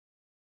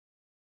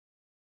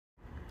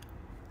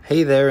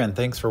Hey there, and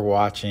thanks for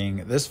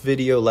watching. This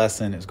video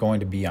lesson is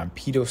going to be on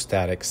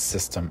pitot-static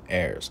system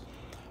errors.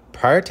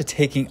 Prior to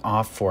taking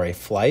off for a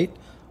flight,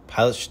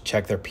 pilots should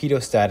check their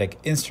pitot-static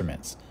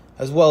instruments,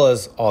 as well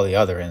as all the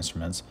other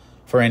instruments,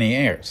 for any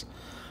errors.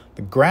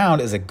 The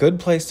ground is a good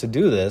place to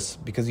do this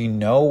because you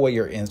know what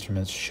your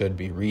instruments should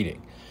be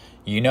reading.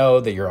 You know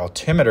that your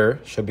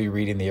altimeter should be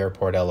reading the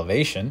airport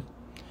elevation.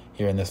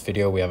 Here in this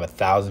video, we have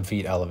 1,000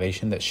 feet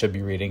elevation that should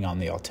be reading on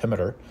the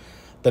altimeter.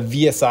 The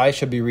VSI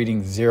should be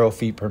reading 0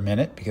 feet per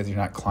minute because you're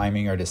not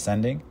climbing or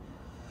descending.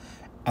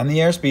 And the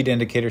airspeed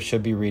indicator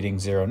should be reading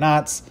 0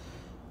 knots.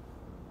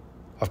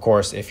 Of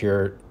course, if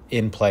you're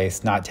in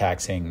place, not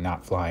taxiing,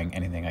 not flying,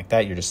 anything like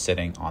that, you're just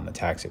sitting on the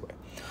taxiway.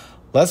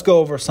 Let's go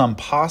over some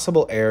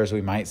possible errors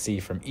we might see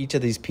from each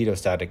of these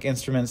pitot-static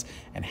instruments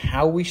and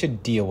how we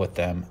should deal with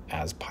them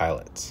as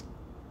pilots.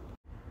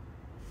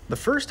 The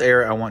first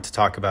error I want to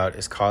talk about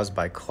is caused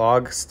by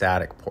clogged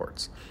static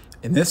ports.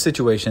 In this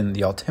situation,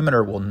 the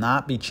altimeter will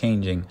not be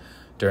changing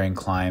during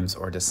climbs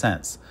or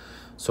descents.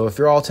 So if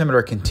your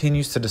altimeter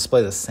continues to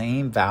display the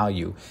same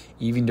value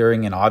even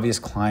during an obvious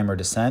climb or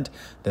descent,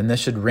 then this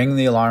should ring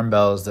the alarm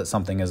bells that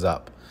something is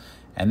up.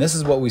 And this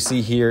is what we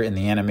see here in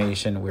the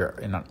animation. We're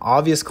in an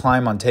obvious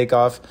climb on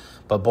takeoff,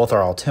 but both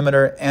our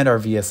altimeter and our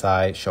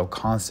VSI show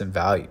constant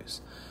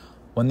values.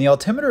 When the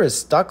altimeter is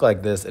stuck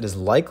like this, it is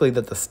likely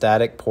that the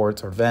static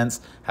ports or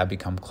vents have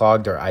become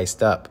clogged or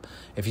iced up.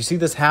 If you see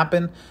this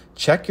happen,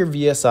 check your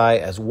VSI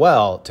as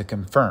well to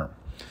confirm.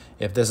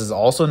 If this is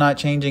also not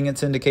changing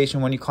its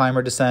indication when you climb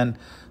or descend,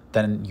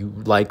 then you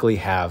likely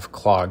have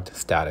clogged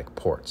static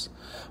ports.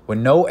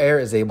 When no air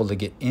is able to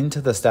get into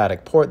the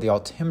static port, the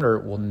altimeter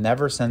will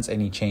never sense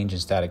any change in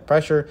static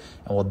pressure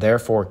and will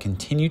therefore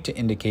continue to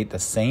indicate the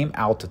same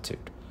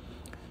altitude.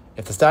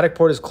 If the static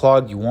port is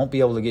clogged, you won't be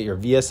able to get your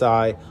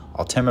VSI,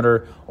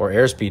 altimeter, or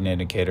airspeed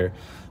indicator.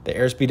 The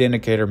airspeed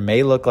indicator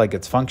may look like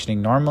it's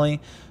functioning normally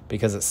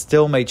because it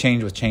still may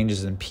change with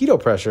changes in pitot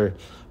pressure,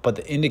 but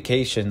the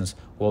indications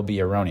will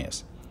be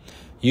erroneous.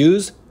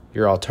 Use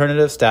your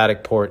alternative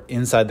static port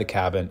inside the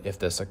cabin if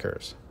this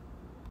occurs.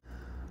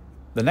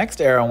 The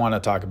next error I want to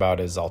talk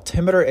about is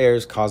altimeter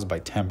errors caused by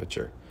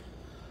temperature.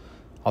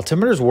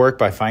 Altimeters work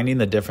by finding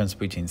the difference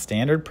between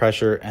standard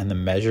pressure and the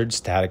measured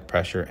static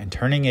pressure and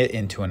turning it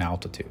into an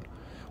altitude.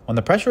 When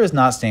the pressure is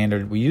not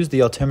standard, we use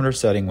the altimeter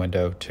setting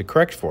window to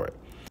correct for it.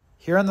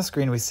 Here on the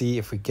screen we see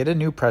if we get a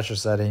new pressure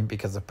setting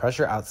because the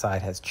pressure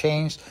outside has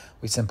changed,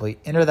 we simply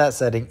enter that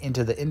setting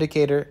into the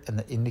indicator and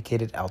the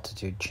indicated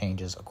altitude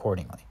changes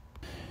accordingly.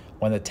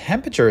 When the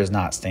temperature is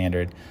not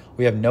standard,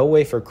 we have no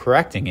way for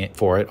correcting it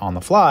for it on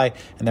the fly,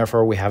 and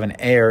therefore we have an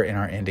error in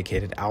our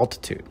indicated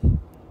altitude.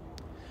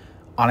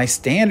 On a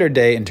standard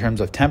day in terms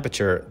of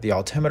temperature, the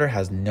altimeter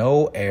has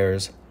no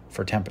errors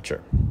for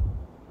temperature.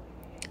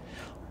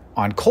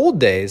 On cold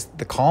days,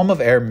 the column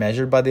of air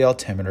measured by the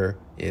altimeter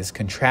is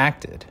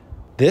contracted.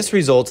 This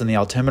results in the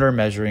altimeter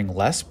measuring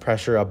less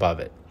pressure above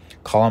it.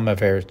 Column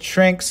of air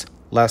shrinks,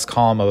 less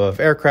column above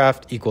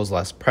aircraft equals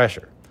less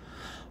pressure.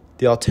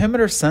 The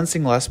altimeter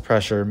sensing less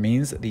pressure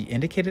means that the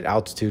indicated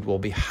altitude will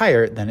be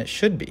higher than it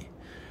should be.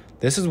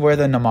 This is where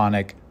the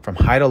mnemonic "from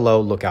high to low,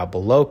 look out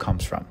below"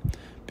 comes from.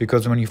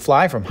 Because when you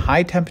fly from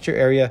high temperature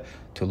area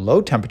to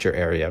low temperature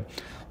area,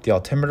 the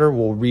altimeter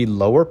will read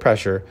lower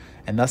pressure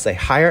and thus a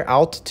higher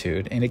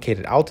altitude,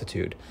 indicated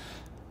altitude,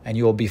 and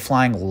you will be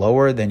flying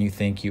lower than you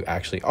think you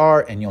actually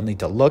are, and you'll need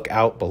to look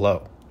out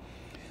below.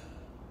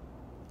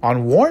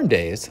 On warm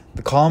days,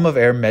 the column of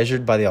air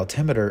measured by the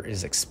altimeter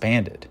is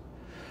expanded.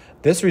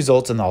 This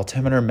results in the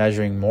altimeter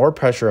measuring more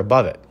pressure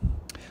above it.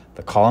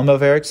 The column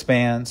of air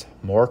expands,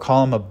 more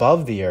column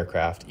above the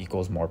aircraft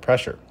equals more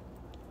pressure.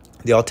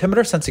 The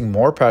altimeter sensing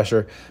more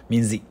pressure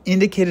means the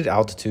indicated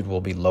altitude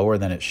will be lower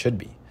than it should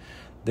be.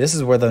 This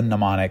is where the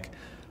mnemonic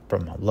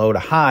 "from low to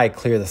high,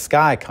 clear the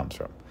sky" comes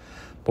from.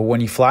 But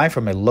when you fly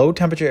from a low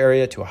temperature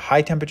area to a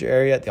high temperature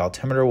area, the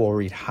altimeter will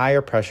read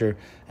higher pressure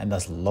and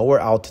thus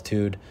lower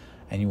altitude,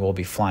 and you will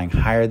be flying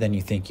higher than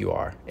you think you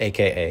are,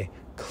 aka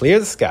clear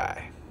the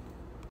sky.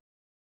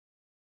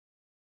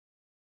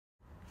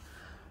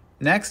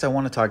 Next, I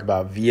want to talk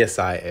about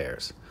VSI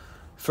errors.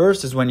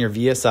 First is when your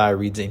VSI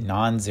reads a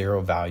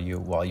non-zero value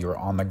while you are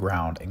on the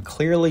ground and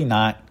clearly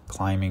not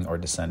climbing or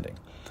descending.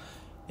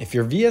 If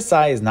your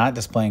VSI is not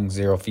displaying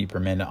 0 feet per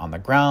minute on the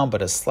ground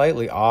but is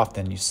slightly off,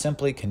 then you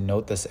simply can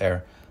note this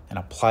error and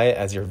apply it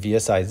as your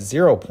VSI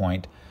 0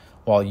 point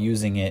while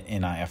using it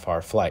in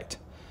IFR flight.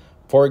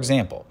 For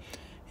example,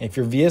 if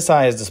your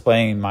VSI is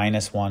displaying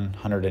minus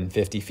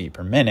 150 feet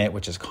per minute,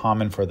 which is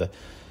common for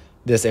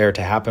this error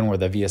to happen where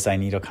the VSI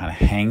needle kind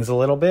of hangs a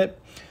little bit.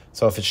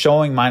 So if it's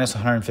showing minus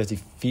 150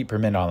 feet per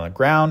minute on the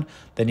ground,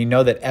 then you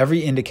know that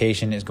every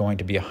indication is going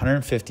to be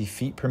 150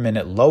 feet per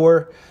minute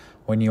lower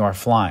when you are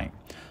flying.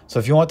 So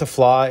if you want to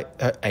fly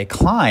a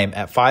climb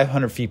at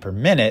 500 feet per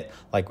minute,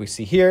 like we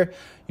see here,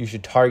 you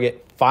should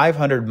target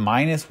 500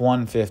 minus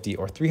 150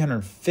 or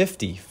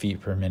 350 feet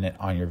per minute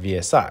on your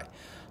VSI.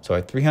 So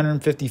a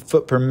 350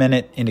 foot per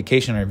minute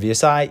indication on your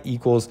VSI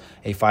equals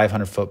a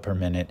 500 foot per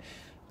minute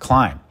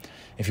climb.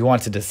 If you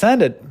want to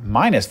descend at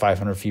minus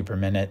 500 feet per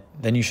minute,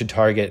 then you should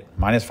target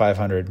minus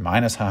 500,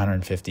 minus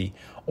 150,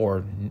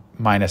 or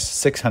minus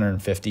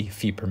 650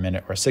 feet per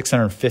minute, or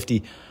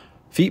 650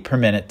 feet per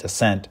minute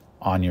descent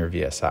on your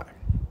VSI.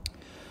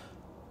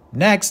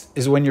 Next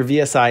is when your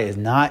VSI is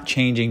not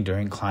changing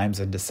during climbs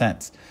and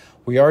descents.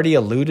 We already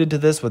alluded to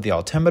this with the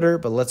altimeter,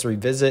 but let's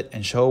revisit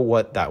and show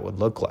what that would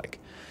look like.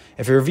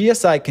 If your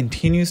VSI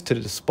continues to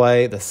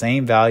display the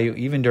same value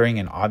even during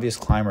an obvious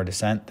climb or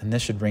descent, then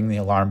this should ring the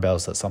alarm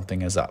bells that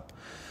something is up.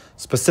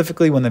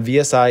 Specifically, when the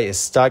VSI is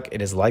stuck,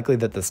 it is likely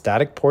that the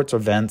static ports or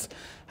vents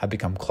have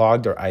become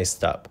clogged or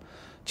iced up.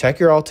 Check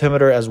your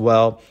altimeter as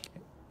well.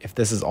 If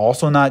this is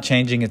also not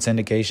changing its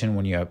indication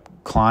when you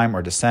climb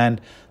or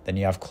descend, then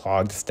you have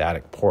clogged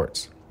static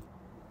ports.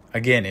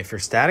 Again, if your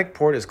static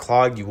port is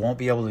clogged, you won't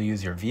be able to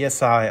use your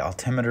VSI,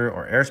 altimeter,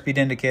 or airspeed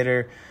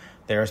indicator.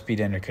 The airspeed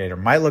indicator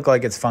might look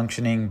like it's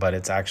functioning, but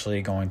it's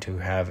actually going to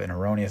have an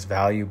erroneous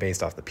value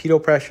based off the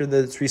pitot pressure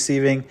that it's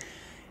receiving,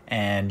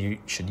 and you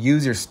should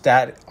use your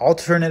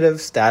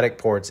alternative static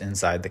ports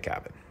inside the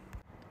cabin.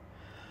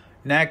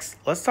 Next,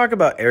 let's talk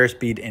about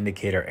airspeed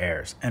indicator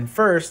errors. And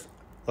first,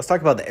 let's talk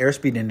about the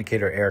airspeed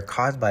indicator error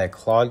caused by a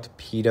clogged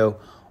pitot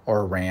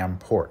or ram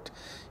port.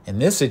 In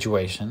this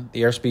situation,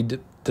 the airspeed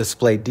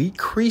display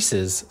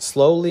decreases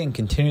slowly and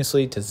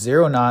continuously to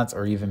 0 knots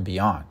or even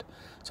beyond.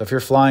 So if you're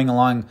flying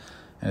along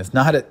and it's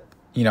not at,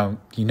 you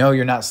know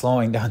you're not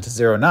slowing down to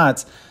 0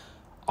 knots,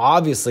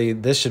 obviously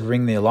this should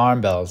ring the alarm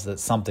bells that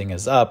something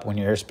is up when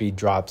your airspeed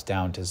drops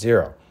down to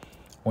 0.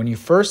 When you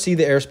first see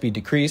the airspeed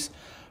decrease,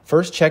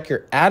 first check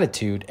your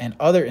attitude and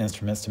other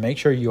instruments to make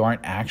sure you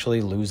aren't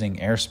actually losing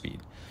airspeed.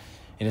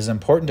 It is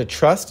important to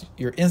trust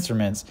your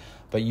instruments,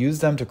 but use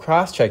them to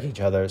cross-check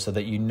each other so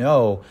that you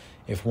know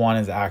if one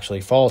is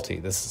actually faulty.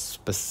 This is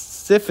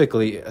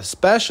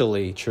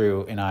especially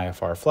true in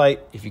IFR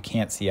flight if you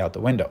can't see out the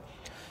window.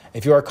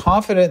 If you are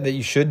confident that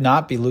you should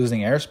not be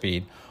losing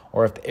airspeed,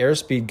 or if the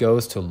airspeed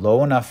goes to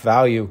low enough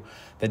value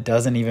that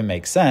doesn't even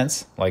make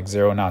sense, like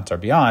 0 knots or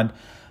beyond,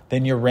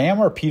 then your ram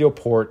or pitot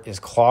port is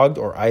clogged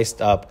or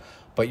iced up,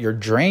 but your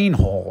drain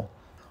hole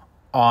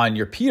on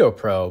your pitot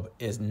probe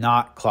is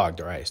not clogged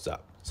or iced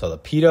up. So the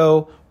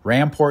pitot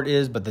ram port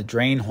is, but the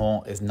drain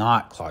hole is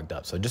not clogged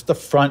up. So just the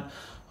front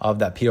of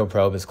that pitot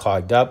probe is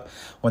clogged up.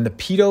 When the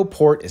pitot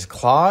port is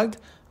clogged,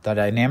 the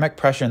dynamic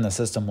pressure in the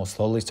system will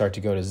slowly start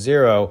to go to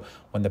 0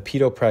 when the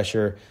pitot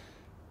pressure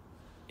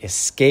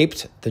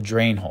escaped the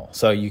drain hole.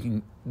 So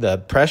the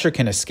pressure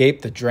can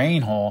escape the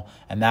drain hole,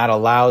 and that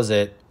allows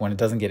it, when it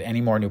doesn't get any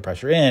more new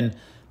pressure in,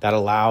 that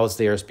allows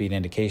the airspeed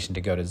indication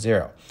to go to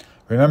 0.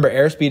 Remember,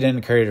 airspeed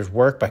indicators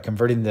work by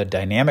converting the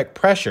dynamic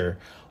pressure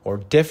or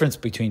difference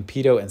between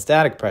pitot and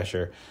static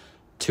pressure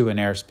to an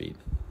airspeed.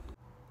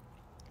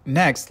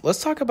 Next,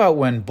 let's talk about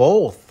when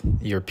both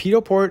your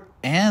pitot port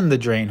and the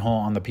drain hole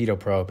on the pitot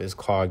probe is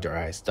clogged or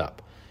iced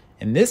up.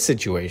 In this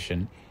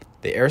situation,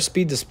 the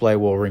airspeed display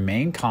will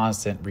remain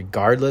constant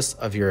regardless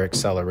of your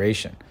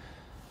acceleration,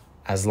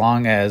 as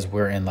long as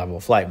we're in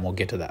level flight, and we'll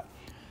get to that.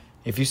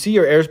 If you see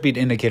your airspeed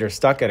indicator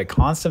stuck at a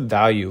constant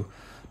value,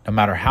 no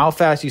matter how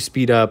fast you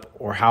speed up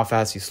or how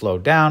fast you slow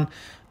down,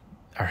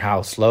 or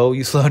how slow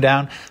you slow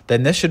down,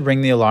 then this should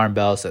ring the alarm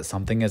bells that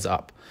something is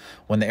up.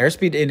 When the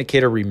airspeed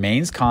indicator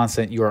remains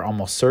constant, you are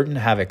almost certain to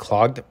have a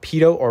clogged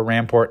pitot or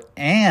ram port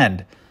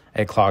and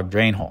a clogged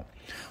drain hole.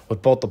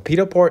 With both the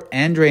pitot port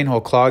and drain hole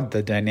clogged,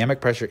 the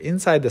dynamic pressure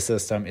inside the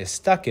system is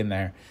stuck in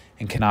there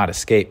and cannot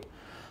escape.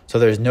 So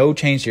there's no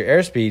change to your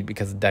airspeed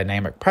because the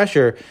dynamic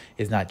pressure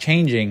is not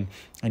changing,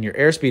 and your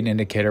airspeed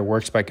indicator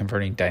works by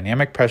converting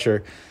dynamic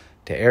pressure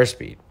to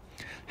airspeed.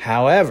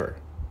 However,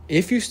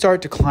 if you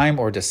start to climb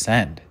or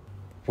descend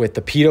with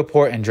the pitot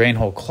port and drain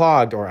hole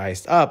clogged or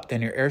iced up,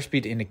 then your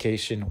airspeed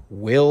indication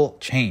will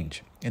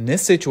change. In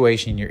this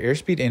situation, your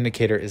airspeed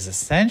indicator is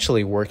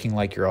essentially working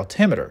like your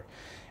altimeter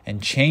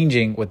and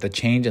changing with the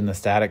change in the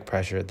static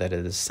pressure that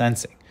it is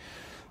sensing.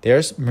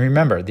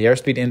 Remember, the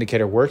airspeed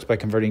indicator works by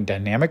converting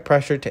dynamic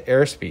pressure to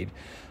airspeed,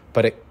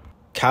 but it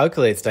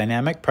calculates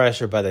dynamic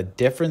pressure by the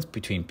difference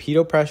between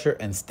pitot pressure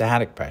and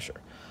static pressure.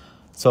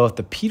 So if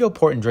the pitot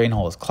port and drain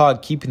hole is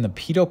clogged, keeping the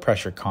pitot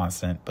pressure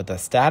constant, but the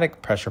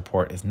static pressure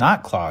port is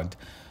not clogged,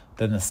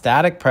 then the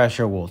static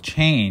pressure will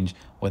change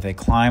with a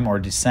climb or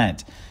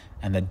descent,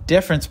 and the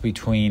difference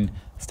between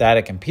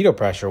static and pitot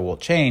pressure will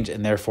change,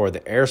 and therefore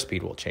the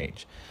airspeed will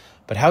change.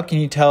 But how can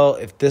you tell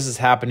if this is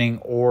happening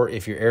or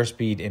if your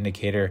airspeed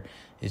indicator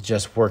is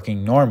just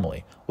working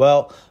normally?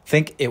 Well,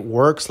 think it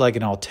works like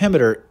an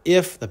altimeter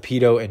if the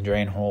pitot and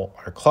drain hole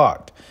are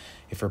clogged.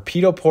 If your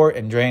pitot port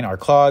and drain are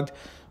clogged,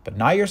 but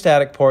not your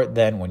static port,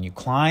 then when you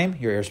climb,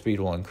 your airspeed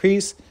will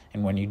increase,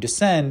 and when you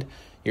descend,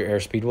 your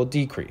airspeed will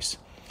decrease.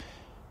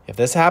 If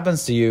this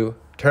happens to you,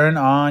 turn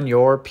on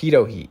your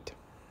pitot heat.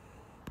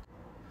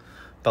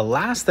 The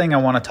last thing I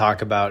want to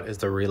talk about is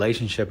the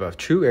relationship of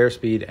true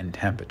airspeed and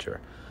temperature.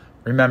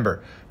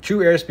 Remember, true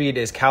airspeed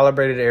is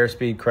calibrated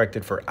airspeed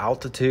corrected for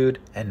altitude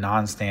and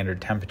non-standard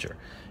temperature.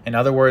 In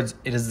other words,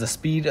 it is the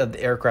speed of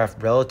the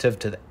aircraft relative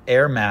to the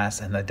air mass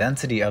and the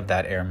density of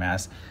that air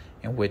mass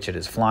in which it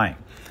is flying.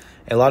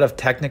 A lot of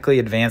technically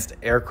advanced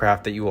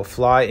aircraft that you will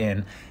fly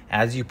in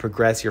as you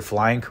progress your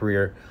flying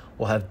career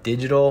will have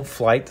digital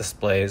flight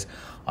displays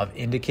of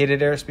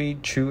indicated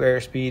airspeed, true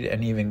airspeed,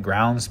 and even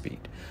ground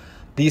speed.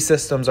 These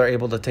systems are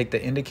able to take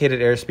the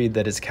indicated airspeed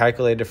that is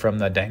calculated from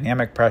the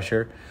dynamic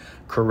pressure,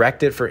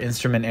 correct it for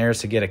instrument errors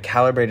to get a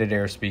calibrated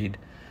airspeed,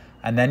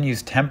 and then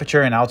use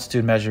temperature and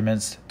altitude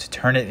measurements to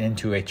turn it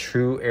into a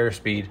true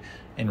airspeed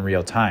in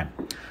real time.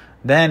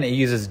 Then it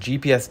uses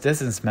GPS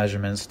distance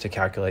measurements to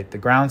calculate the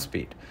ground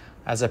speed.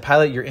 As a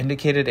pilot, your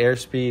indicated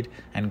airspeed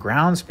and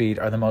ground speed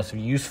are the most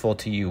useful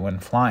to you when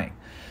flying.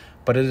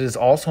 But it is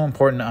also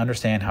important to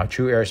understand how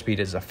true airspeed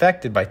is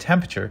affected by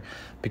temperature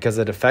because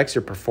it affects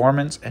your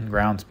performance and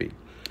ground speed.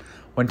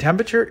 When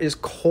temperature is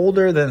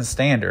colder than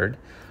standard,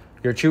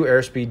 your true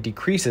airspeed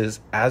decreases,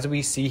 as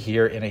we see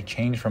here in a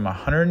change from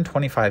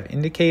 125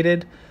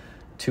 indicated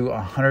to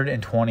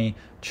 120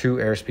 true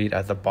airspeed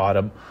at the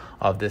bottom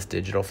of this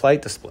digital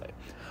flight display.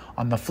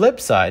 On the flip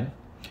side,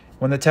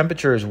 when the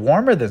temperature is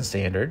warmer than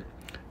standard,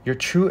 your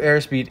true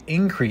airspeed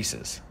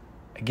increases.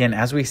 Again,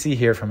 as we see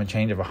here, from a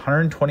change of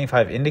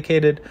 125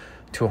 indicated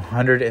to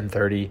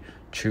 130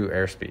 true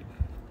airspeed.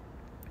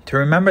 To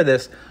remember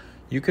this,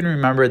 you can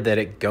remember that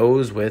it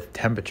goes with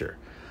temperature,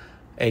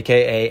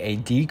 aka a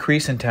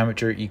decrease in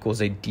temperature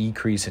equals a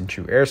decrease in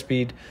true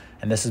airspeed,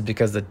 and this is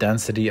because the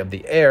density of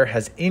the air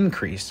has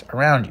increased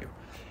around you.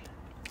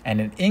 And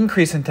an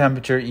increase in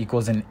temperature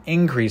equals an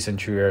increase in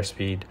true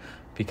airspeed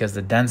because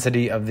the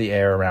density of the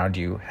air around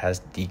you has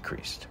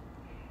decreased.